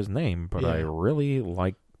remember his name, but I really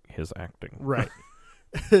like his acting. Right.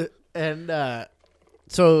 And,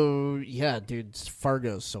 so, yeah, dude,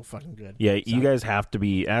 Fargo's so fucking good. Yeah, you guys have to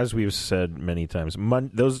be, as we've said many times,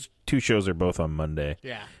 those two shows are both on Monday.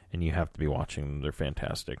 Yeah. And you have to be watching them. They're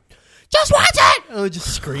fantastic. Just watch it! Oh,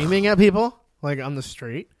 just screaming at people, like, on the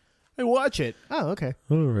street. Hey, watch it. Oh, okay.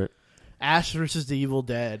 All right. Ash versus the Evil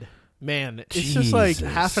Dead. Man, it's just like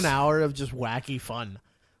half an hour of just wacky fun.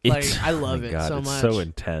 Like, I love it so much. It's so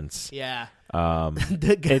intense. Yeah.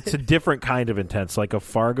 It's a different kind of intense. Like a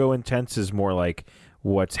Fargo intense is more like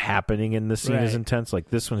what's happening in the scene is intense. Like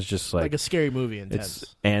this one's just like a scary movie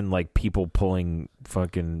intense. And like people pulling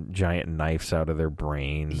fucking giant knives out of their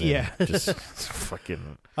brains. Yeah. Just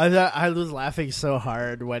fucking. I was laughing so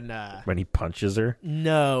hard when he punches her.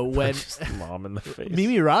 No, when mom in the face.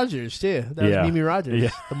 Mimi Rogers too. That was Mimi Rogers, yeah.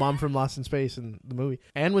 The mom from Lost in Space in the movie,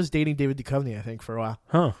 and was dating David Duchovny, I think, for a while.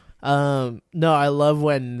 Huh. No, I love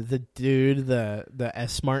when the dude, the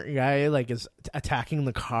S-Smart guy, like is attacking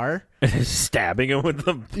the car, stabbing him with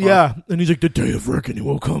the yeah, and he's like, the day of reckoning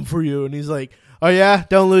will come for you, and he's like, oh yeah,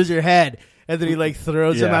 don't lose your head, and then he like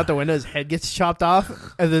throws him out the window, his head gets chopped off,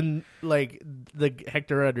 and then like the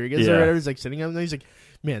Hector Rodriguez or whatever is like sitting up there, he's like,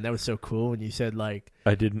 man, that was so cool when you said like,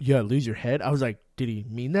 I didn't, lose your head. I was like, did he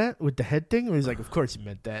mean that with the head thing? And he's like, of course he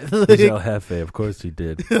meant that. El Jefe, of course he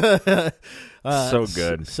did. So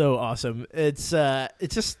good, so awesome. It's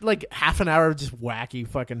just like half an hour of just wacky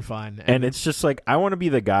fucking fun, and it's just like I want to be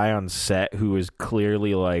the guy on set who is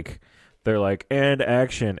clearly like, they're like, and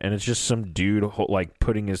action, and it's just some dude like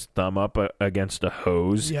putting his thumb up against a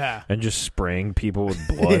hose, and just spraying people with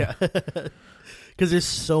blood. Because there's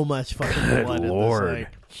so much fucking Good blood. Lord, in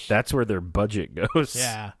this, that's where their budget goes.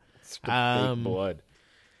 Yeah, fake blood.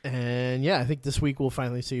 And I think this week we'll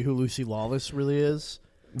finally see who Lucy Lawless really is.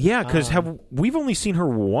 Yeah, because we've only seen her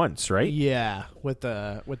once, right? Yeah, with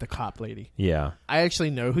the cop lady. Yeah, I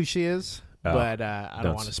actually know who she is, but I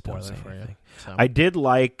don't want to spoil it for you. So. I did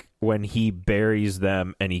like when he buries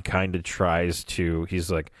them and he kind of tries to.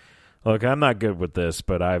 He's like, look, I'm not good with this,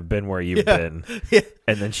 but I've been where you've been. Yeah.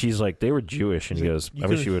 And then she's like, they were Jewish. And he goes, I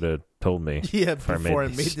wish you would have told me. Yeah, before I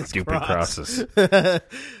made this stupid crosses.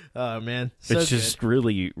 Oh, man. It's just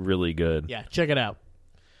really, really good. Yeah, check it out.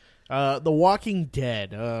 The Walking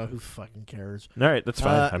Dead. Who fucking cares? All right, that's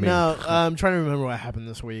fine. I mean, no, I'm trying to remember what happened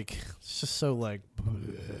this week. It's just so like.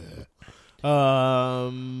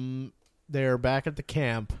 They're back at the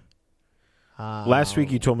camp. last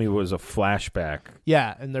week you told me it was a flashback.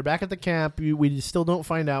 Yeah, and they're back at the camp. We still don't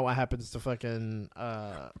find out what happens to fucking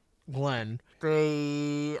Glenn.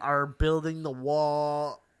 They are building the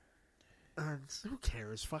wall. Who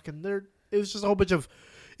cares? Fucking it was just a whole bunch of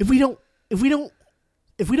if we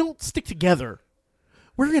don't stick together,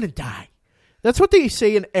 we're gonna die. That's what they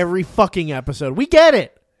say in every fucking episode. We get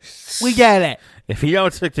it. We get it. If you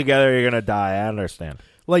don't stick together, you're gonna die. I understand.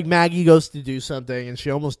 Like Maggie goes to do something and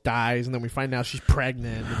she almost dies, and then we find out she's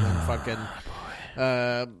pregnant, and then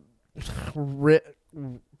fucking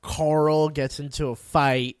Carl gets into a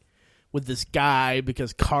fight with this guy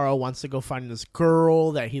because Carl wants to go find this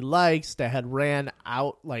girl that he likes that had ran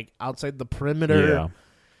out outside the perimeter. Yeah.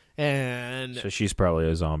 And So she's probably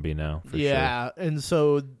a zombie now. For yeah, and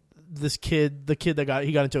so this kid, the kid that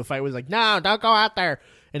he got into a fight was like, "No, don't go out there."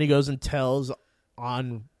 And he goes and tells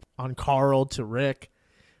on Carl to Rick,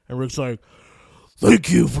 and Rick's like,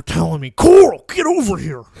 "Thank you for telling me, Carl. Get over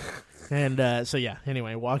here." And so yeah.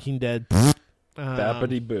 Anyway, Walking Dead.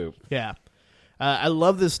 Bappity boop. Yeah. I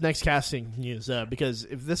love this next casting news because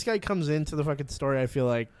if this guy comes into the fucking story, I feel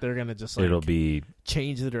like they're gonna just It'll be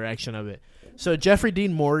change the direction of it. So Jeffrey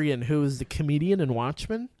Dean Morgan, who is the comedian in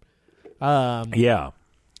Watchmen, yeah.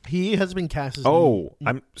 he has been cast as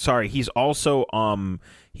I'm sorry. He's also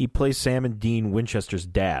he plays Sam and Dean Winchester's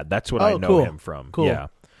dad. That's what I know cool. him from. Cool. Yeah.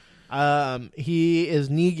 He is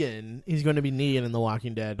Negan. He's going to be Negan in The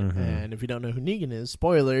Walking Dead. Mm-hmm. And if you don't know who Negan is,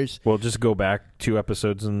 spoilers. Well, just go back 2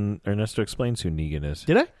 episodes and Ernesto explains who Negan is.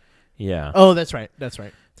 Did I? Yeah. Oh, that's right. That's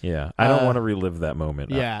right. Yeah. I don't want to relive that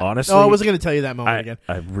moment. Yeah. Honestly. Oh, I wasn't going to tell you that moment again.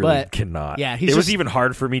 I really cannot. Yeah. It was even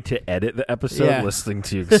hard for me to edit the episode listening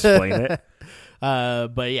to you explain it.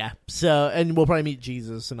 But yeah. So, and we'll probably meet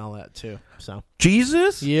Jesus and all that too. So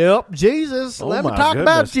Jesus? Yep, Jesus. Oh Let me my talk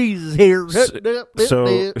about goodness. Jesus here.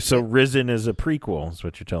 So Risen is a prequel, is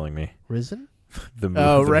what you're telling me. Risen? The movie.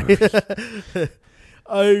 Oh, right.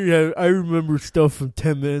 I remember stuff from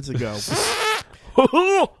 10 minutes ago.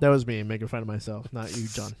 That was me making fun of myself, not you,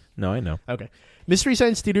 John. No, I know. Okay. Mystery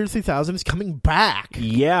Science Theater 3000 is coming back.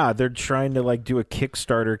 Yeah, they're trying to do a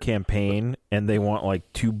Kickstarter campaign, and they want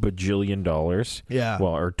 $2 bajillion. Yeah.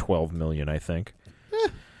 Well, or 12 million, I think.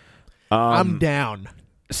 I'm down.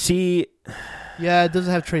 See, Yeah, it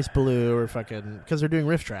doesn't have Trace Blue or fucking because they're doing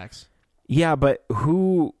riff tracks. yeah, but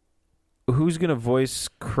who's gonna voice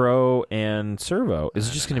Crow and Servo? Is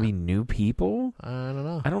it just gonna be new people? I don't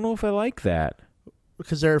know I don't know if I like that.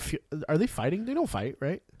 because are they fighting? They don't fight,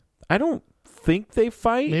 right? I don't think they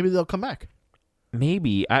fight. Maybe they'll come back.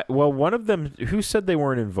 Maybe. Well, one of them. Who said they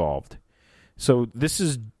weren't involved? So this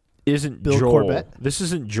isn't Bill Joel. Corbett? This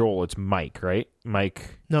isn't Joel. It's Mike, right?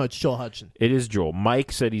 Mike. No, it's Joel Hudson. It is Joel.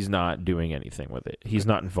 Mike said he's not doing anything with it. He's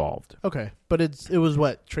not involved. Okay, but it was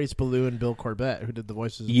what Trace Blue and Bill Corbett who did the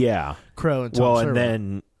voices. Yeah. of Crow and Tom Well, Servo. and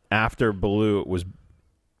then after Baloo, it was.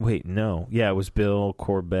 Wait, no. Yeah, it was Bill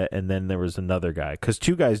Corbett, and then there was another guy because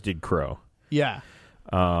 2 guys did Crow. Yeah,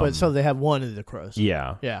 but so they have one of the Crows.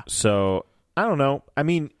 Yeah. Yeah. So I don't know. I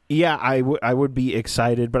mean, yeah, I would be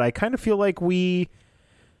excited, but I kind of feel like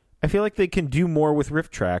I feel like they can do more with riff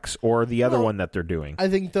tracks or the other one that they're doing. I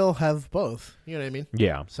think they'll have both. You know what I mean?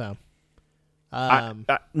 Yeah. So,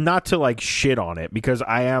 not to shit on it because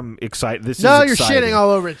I am excited. This no, is you're exciting, shitting all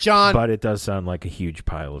over it, John. but it does sound like a huge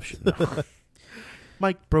pile of shit. No.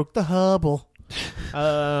 Mike broke the Hubble.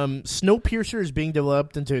 Snowpiercer is being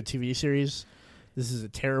developed into a TV series. This is a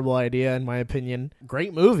terrible idea, in my opinion.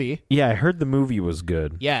 Great movie. Yeah, I heard the movie was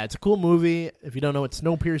good. Yeah, it's a cool movie. If you don't know what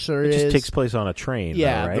Snowpiercer It is, just takes place on a train.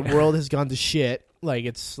 yeah, though, right? the world has gone to shit.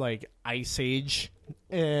 It's like Ice Age,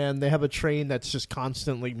 and they have a train that's just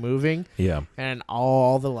constantly moving. Yeah. And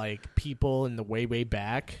all the people in the way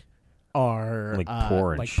back are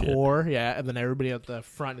poor and shit. poor, yeah. And then everybody at the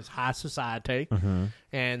front is high society, Mm-hmm.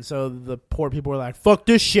 and so the poor people are like, "Fuck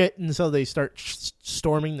this shit," and so they start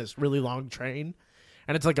storming this really long train,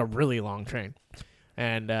 and it's a really long train,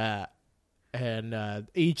 and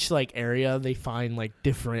each area they find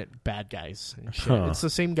different bad guys and shit. Huh. It's the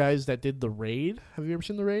same guys that did The Raid. Have you ever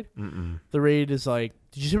seen The Raid? Mm-mm. The Raid is did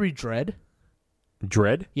you ever read Dread?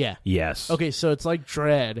 Dread? Yeah. Yes. Okay, so it's like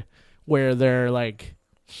Dread, where they're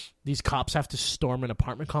these cops have to storm an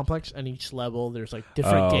apartment complex, and each level there's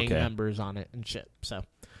different gang members on it and shit. So,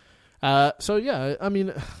 yeah, I mean,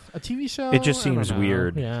 a TV show. It just I don't seems know.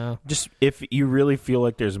 weird. Yeah, Just if you really feel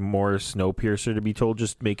like there's more Snowpiercer to be told,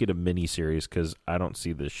 just make it a mini series because I don't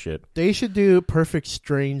see this shit. they should do Perfect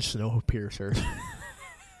Strange Snowpiercer.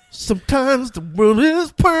 Sometimes the world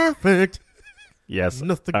is perfect. Yes,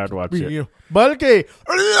 Nothing I would watch it. real. But okay.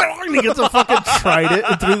 And he gets a fucking trident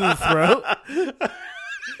through the throat.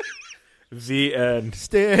 The end.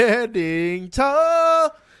 Standing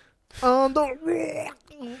tall on the rock.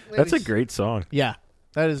 That's a great song. Yeah,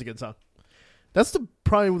 that is a good song. That's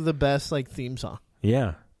probably the best like theme song.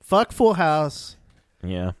 Yeah. Fuck Full House.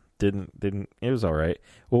 Yeah. Didn't. It was all right.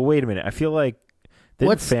 Well, wait a minute. I feel like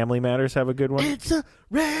didn't Family Matters have a good one? It's a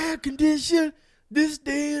rare condition this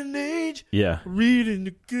day and age. Yeah. Reading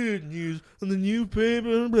the good news on the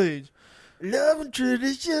newspaper page. Love and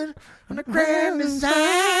tradition on the grand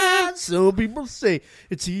design. Some people say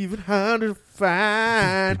it's even harder to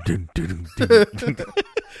find.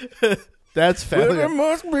 That's Family Matters.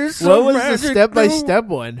 Must be What was the step-by-step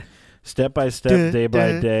one? Step by step, day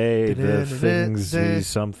by day, the things we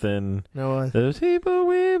something. No, Those people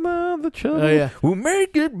we love, the children Oh, yeah. who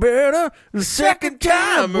make it better the second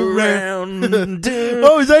time around.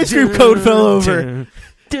 Oh, his ice cream cone fell over.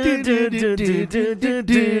 I think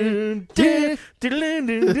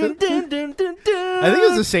it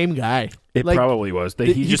was the same guy. It Like, probably was.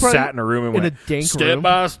 he He just probably- sat in a room and in went a dank step room.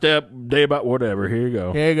 by step, day by whatever. Here you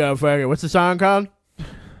go. Here you go, fucker. What's the song called?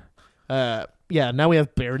 Yeah, now we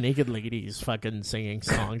have bare naked ladies fucking singing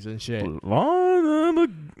songs and shit. Long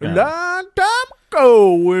Long time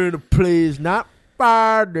ago, in a place not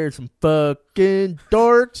far, there's some fucking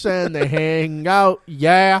dorks and they hang out.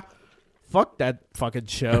 Yeah. Fuck that fucking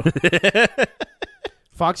show.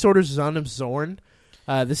 Fox Orders is on him, Zorn.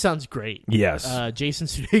 This sounds great. Yes. Jason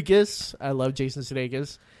Sudeikis. I love Jason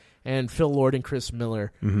Sudeikis. And Phil Lord and Chris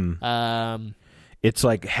Miller. Mm-hmm. It's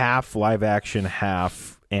like half live action,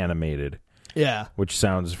 half animated, Yeah. which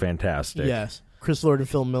sounds fantastic. Yes. Chris Lord and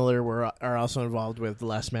Phil Miller are also involved with The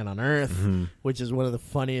Last Man on Earth, Mm-hmm. which is one of the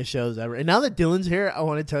funniest shows ever. And now that Dylan's here, I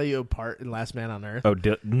want to tell you a part in Last Man on Earth. Oh,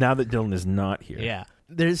 now that Dylan is not here. Yeah.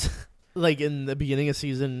 There's, like, in the beginning of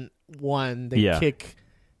season 1, they Yeah. kick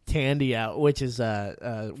Tandy out, which is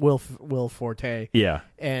Will Forte. Yeah.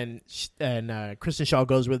 And Kristen Shaw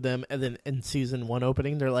goes with them. And then in season 1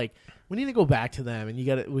 opening, they're like, we need to go back to them, and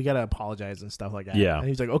we gotta apologize and stuff like that. Yeah. And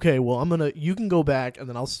he's like, okay, well, you can go back, and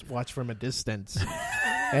then I'll watch from a distance.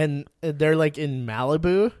 And they're like in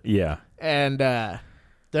Malibu, Yeah. and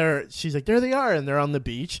she's like, there they are, and they're on the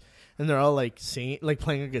beach, and they're all like singing, like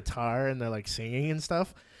playing a guitar, and they're like singing and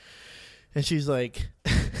stuff. And she's like,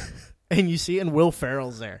 and you see, and Will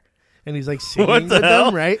Ferrell's there, and he's like singing What the with hell?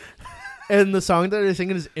 them, right? And the song that they're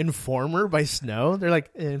singing is "Informer" by Snow. They're like,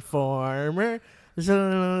 "Informer."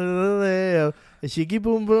 And she keep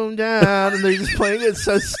boom boom down, and they're just playing it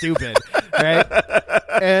so stupid, right?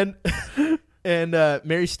 And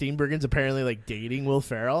Mary Steenburgen's apparently like dating Will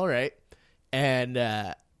Ferrell, right? And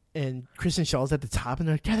Kristen Shaw's at the top, and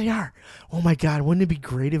they're like, there they are. Oh my god, wouldn't it be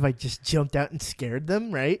great if I just jumped out and scared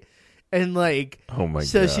them, right? And like, Oh my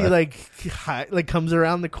so god. she like comes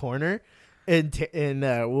around the corner, and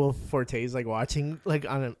Will Forte's like watching like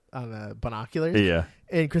on a binoculars. Yeah.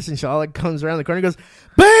 And Kristen Shaw like comes around the corner and goes,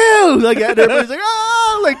 boo! Like, and everybody's like,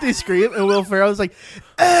 oh! Like, they scream. And Will Ferrell's like,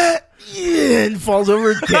 yeah, and falls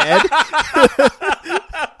over dead.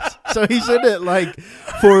 So he's in it, like,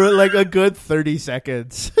 for, like, a good 30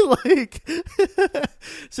 seconds. Like,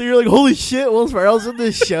 so you're like, holy shit, Will Ferrell's in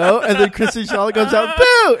this show. And then Kristen Shaw comes out,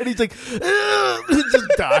 boo! And he's like, ugh! And just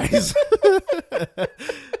dies.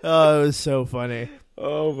 Oh, it was so funny.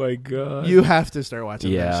 Oh my god. You have to start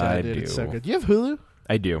watching Yeah, that show, I dude. It's so do. good. Do you have Hulu?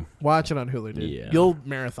 I do. Watch it on Hulu, dude. Yeah. You'll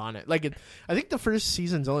marathon it. Like, I think the first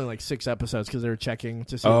season's only like 6 episodes because they're checking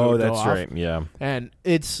to see. if it Oh, would go that's off. right. Yeah. And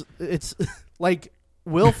it's like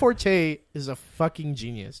Will Forte is a fucking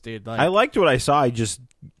genius, dude. Like, I liked what I saw. I just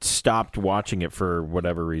stopped watching it for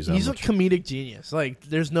whatever reason. he's a comedic genius. Like,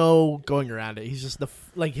 there's no going around it. He's just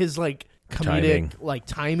his like comedic Timing. like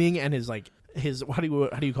timing and his like his how do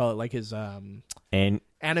you call it, like his and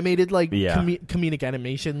animated like Yeah. comedic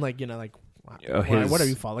animation, like, you know, like his- whatever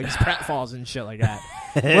you call, like his pratfalls and shit like that.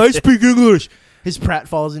 I speak English. His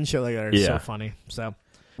pratfalls and shit like that are Yeah. so funny. So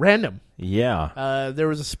random. Yeah. There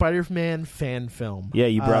was a Spider-Man fan film. Yeah,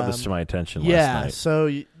 you brought this to my attention last Yeah, night.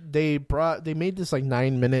 so they made this like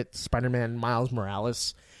 9-minute Spider-Man Miles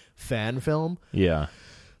Morales fan film. Yeah.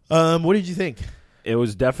 What did you think? It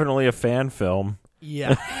was definitely a fan film.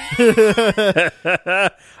 Yeah.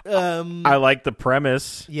 I liked the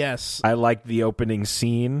premise. Yes. I liked the opening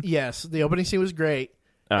scene. Yes. The opening scene was great.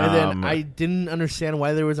 And then Um, I didn't understand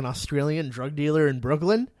why there was an Australian drug dealer in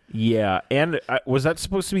Brooklyn. Yeah, and was that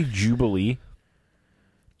supposed to be Jubilee?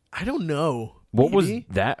 I don't know. What was Maybe.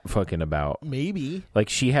 that fucking about? Maybe. Like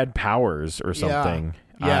she had powers or something.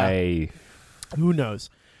 Yeah. I Who knows?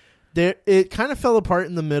 It kind of fell apart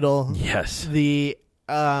in the middle. Yes.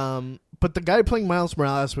 But the guy playing Miles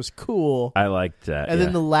Morales was cool. I liked that. And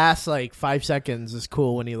then the last 5 seconds is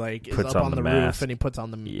cool when he is puts up on on the mask. roof and he puts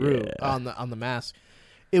on the roof on the mask.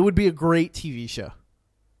 It would be a great TV show.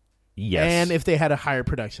 Yes. And if they had a higher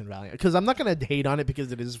production value, because I'm not going to hate on it because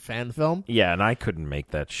it is a fan film. Yeah, and I couldn't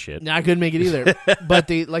make that shit. No, I couldn't make it either. But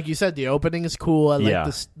like you said, the opening is cool. I like Yeah.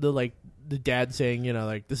 the dad saying,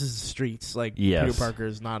 this is the streets. Like Yes. Peter Parker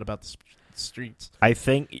is not about the streets. I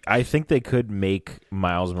think they could make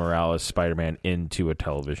Miles Morales Spider-Man into a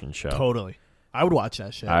television show. Totally. I would watch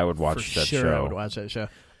that show. I would watch that show. I would watch that show.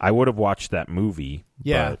 I would have watched that movie.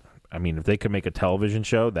 Yeah. But, I mean, if they could make a television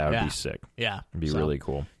show, that would be sick. Yeah. It'd be really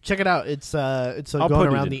cool. Check it out. It's I'll going put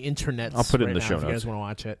around it the internet. I'll put it in the now show if you notes. guys want to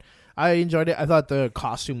watch it. I enjoyed it. I thought the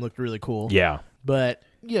costume looked really cool. Yeah. But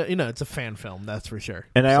yeah, it's a fan film, that's for sure.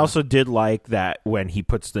 And I also did like that when he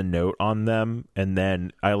puts the note on them, and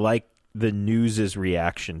then I like the news's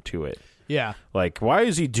reaction to it. Yeah. Like, why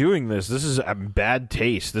is he doing this? This is a bad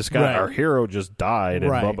taste. This guy, our hero, just died.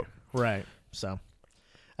 And blah, blah. Right. So,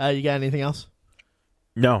 you got anything else?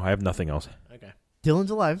 No, I have nothing else. Okay.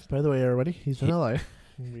 Dylan's alive, by the way, everybody. He's alive.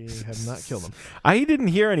 We have not killed him. I didn't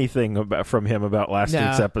hear anything from him about last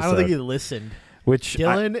week's episode. I don't think he listened. Which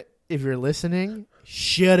Dylan, if you're listening,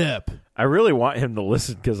 shut up. I really want him to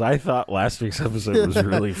listen because I thought last week's episode was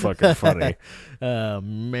really fucking funny. Oh,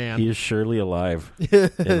 man. He is surely alive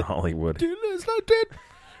in Hollywood. Dylan's not dead.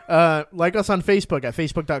 Like us on Facebook at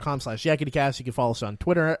facebook.com/YakityCast. You can follow us on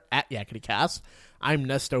Twitter at YakityCast. I'm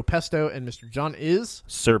Nesto Pesto, and Mr. John is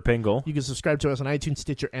Sir Pingle. You can subscribe to us on iTunes,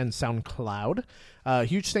 Stitcher, and SoundCloud.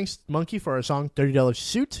 Huge thanks to Monkey for our song $30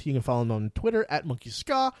 Suit. You can follow them on Twitter at Monkey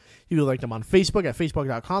Ska. You can like them on Facebook at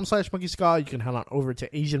facebook.com/Monkey Ska. You can head on over to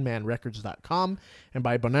AsianManRecords.com and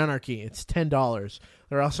buy Bananarchy. It's $10.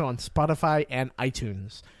 They're also on Spotify and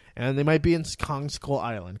iTunes. And they might be in Kong Skull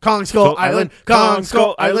Island. Kong Skull Island! Kong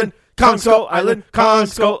Skull Island! Kong Skull Island! Kong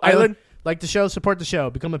Skull Island! Like the show, support the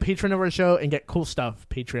show. Become a patron of our show and get cool stuff.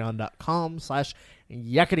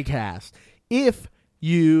 Patreon.com/YakityCast. If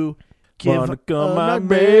you Wanna go, my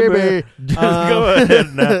baby. Go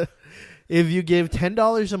ahead now. If you give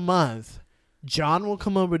 $10 a month, John will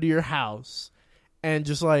come over to your house and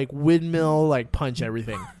just windmill, punch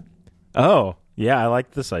everything. Oh, yeah, I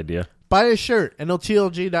like this idea. Buy a shirt,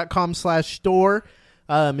 NLTLG.com/store.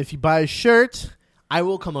 If you buy a shirt, I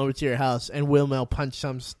will come over to your house and windmill punch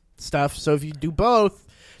some stuff. So if you do both,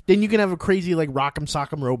 then you can have a crazy Rock'em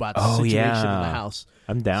Sock'em Robots situation in the house.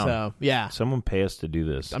 I'm down. So, yeah. Someone pay us to do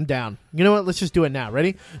this. I'm down. You know what? Let's just do it now.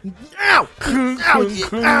 Ready? Ow!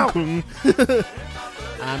 Ow!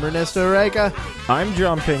 I'm Ernesto Reyka. I'm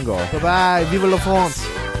John Pingle. Bye-bye. Viva la France.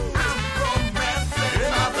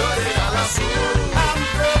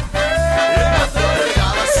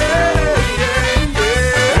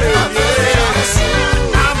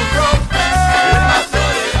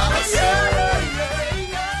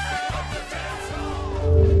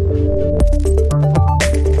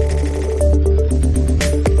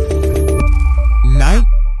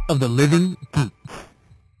 Of the Living Geek.